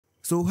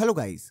So hello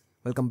guys,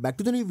 welcome back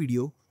to the new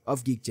video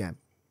of Geek Jam.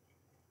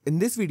 In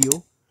this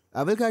video,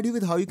 I will guide you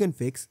with how you can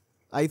fix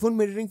iPhone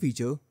mirroring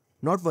feature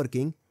not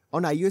working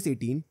on iOS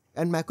 18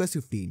 and macOS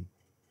 15.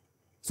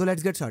 So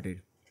let's get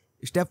started.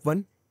 Step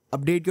 1.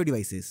 Update your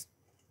devices.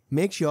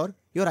 Make sure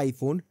your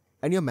iPhone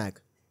and your Mac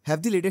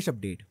have the latest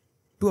update.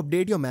 To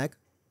update your Mac,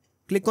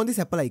 click on this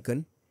Apple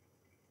icon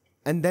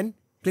and then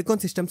click on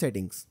System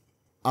Settings.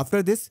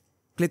 After this,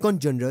 click on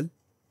General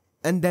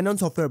and then on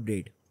Software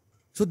Update.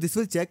 So this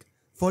will check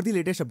for the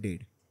latest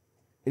update.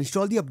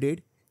 Install the update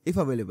if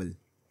available.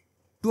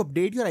 To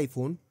update your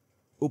iPhone,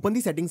 open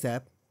the Settings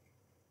app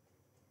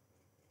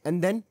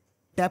and then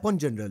tap on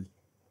General.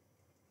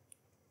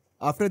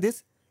 After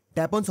this,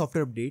 tap on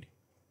Software Update.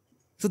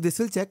 So this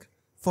will check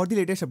for the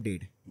latest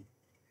update.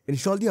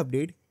 Install the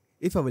update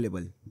if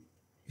available.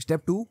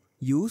 Step 2.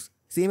 Use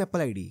same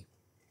Apple ID.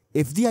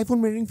 If the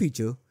iPhone mirroring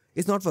feature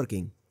is not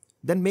working,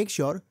 then make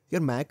sure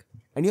your Mac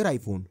and your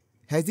iPhone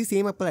has the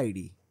same Apple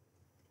ID.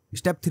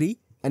 Step 3.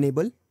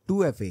 Enable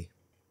 2FA.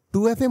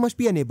 2FA must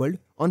be enabled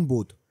on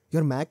both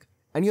your Mac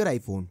and your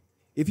iPhone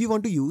if you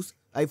want to use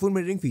iPhone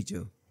mirroring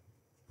feature.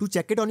 To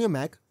check it on your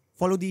Mac,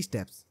 follow these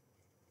steps.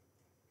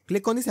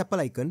 Click on this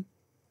Apple icon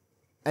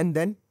and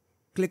then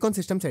click on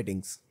System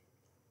Settings.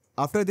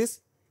 After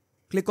this,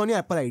 click on your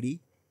Apple ID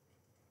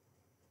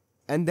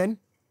and then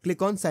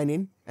click on Sign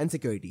In and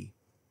Security.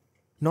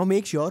 Now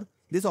make sure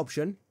this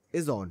option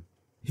is on.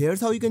 Here's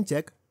how you can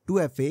check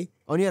 2FA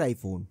on your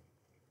iPhone.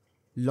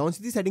 Launch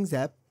the Settings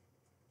app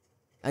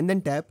and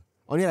then tap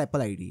on your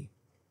Apple ID.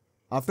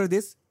 After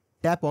this,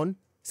 tap on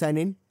Sign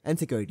In and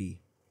Security.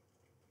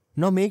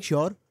 Now make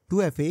sure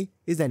 2FA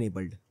is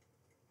enabled.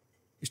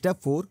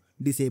 Step 4.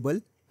 Disable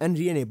and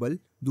re-enable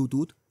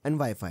Bluetooth and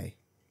Wi-Fi.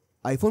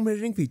 iPhone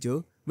mirroring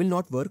feature will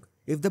not work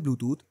if the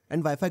Bluetooth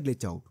and Wi-Fi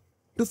glitch out.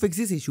 To fix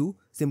this issue,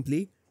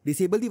 simply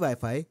disable the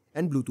Wi-Fi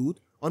and Bluetooth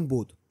on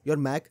both your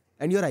Mac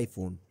and your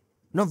iPhone.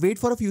 Now wait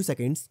for a few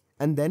seconds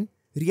and then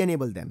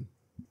re-enable them.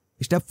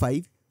 Step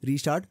 5.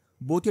 Restart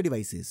both your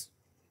devices.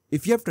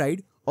 If you have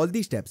tried all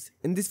these steps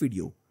in this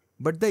video,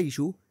 but the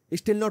issue is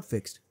still not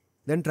fixed,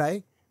 then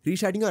try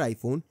restarting your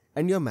iPhone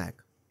and your Mac.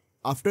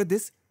 After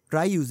this,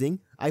 try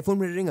using iPhone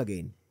mirroring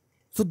again.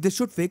 So this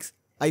should fix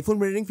iPhone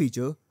mirroring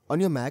feature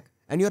on your Mac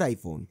and your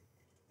iPhone.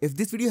 If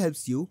this video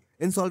helps you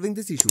in solving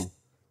this issue,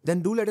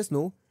 then do let us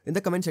know in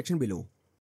the comment section below.